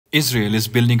Israel is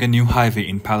building a new highway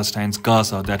in Palestine's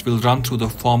Gaza that will run through the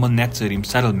former Netzarim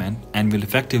settlement and will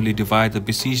effectively divide the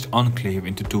besieged enclave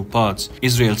into two parts,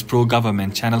 Israel's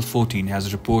pro-government Channel 14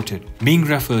 has reported. Being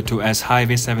referred to as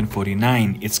Highway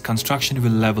 749, its construction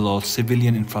will level all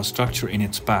civilian infrastructure in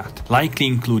its path, likely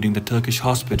including the Turkish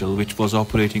hospital which was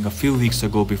operating a few weeks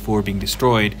ago before being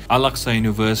destroyed, Al-Aqsa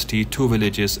University, two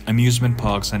villages, amusement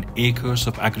parks and acres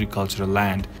of agricultural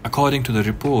land. According to the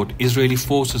report, Israeli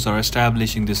forces are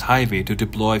establishing this highway to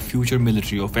deploy future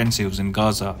military offensives in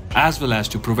Gaza, as well as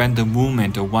to prevent the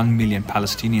movement of 1 million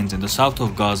Palestinians in the south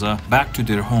of Gaza back to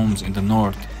their homes in the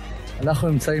north. אנחנו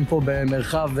נמצאים פה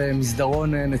במרחב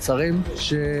מסדרון נצרים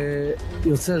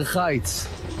שיוצר חיץ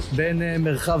בין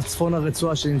מרחב צפון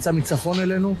הרצועה שנמצא מצפון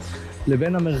אלינו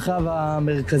לבין המרחב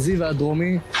המרכזי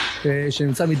והדרומי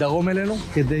שנמצא מדרום אלינו,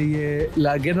 כדי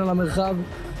להגן על המרחב,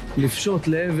 לפשוט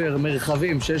לעבר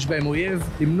מרחבים שיש בהם אויב,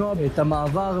 למנוע את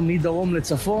המעבר מדרום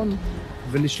לצפון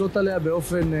ולשלוט עליה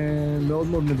באופן מאוד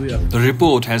מאוד מדויק. The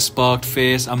report has sparked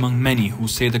fears among many who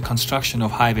say the construction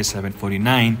of Highway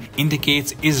 749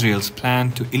 indicates Israel's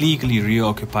plan to illegally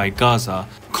reoccupy Gaza,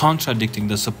 contradicting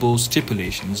the supposed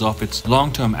stipulations of its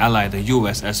long-term ally the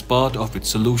US as part of its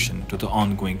solution to the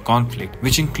ongoing conflict,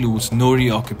 which includes no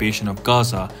reoccupation of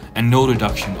Gaza and no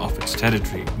reduction of its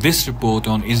territory. This report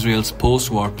on Israel's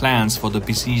post-war plans for the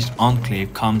besieged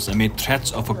enclave comes amid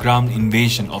threats of a ground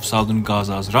invasion of southern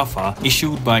Gaza's Rafah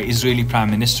issued by Israeli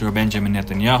Prime Minister Benjamin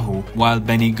Netanyahu, while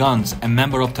Benny Gantz, a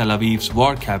member of Tel Aviv's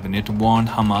war cabinet, warned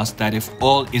Hamas that if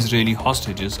all Israeli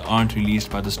hostages aren't released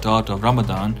by the start of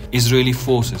Ramadan, Israeli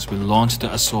forces will launch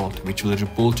the assault, which will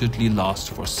reportedly last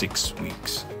for 6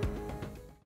 weeks.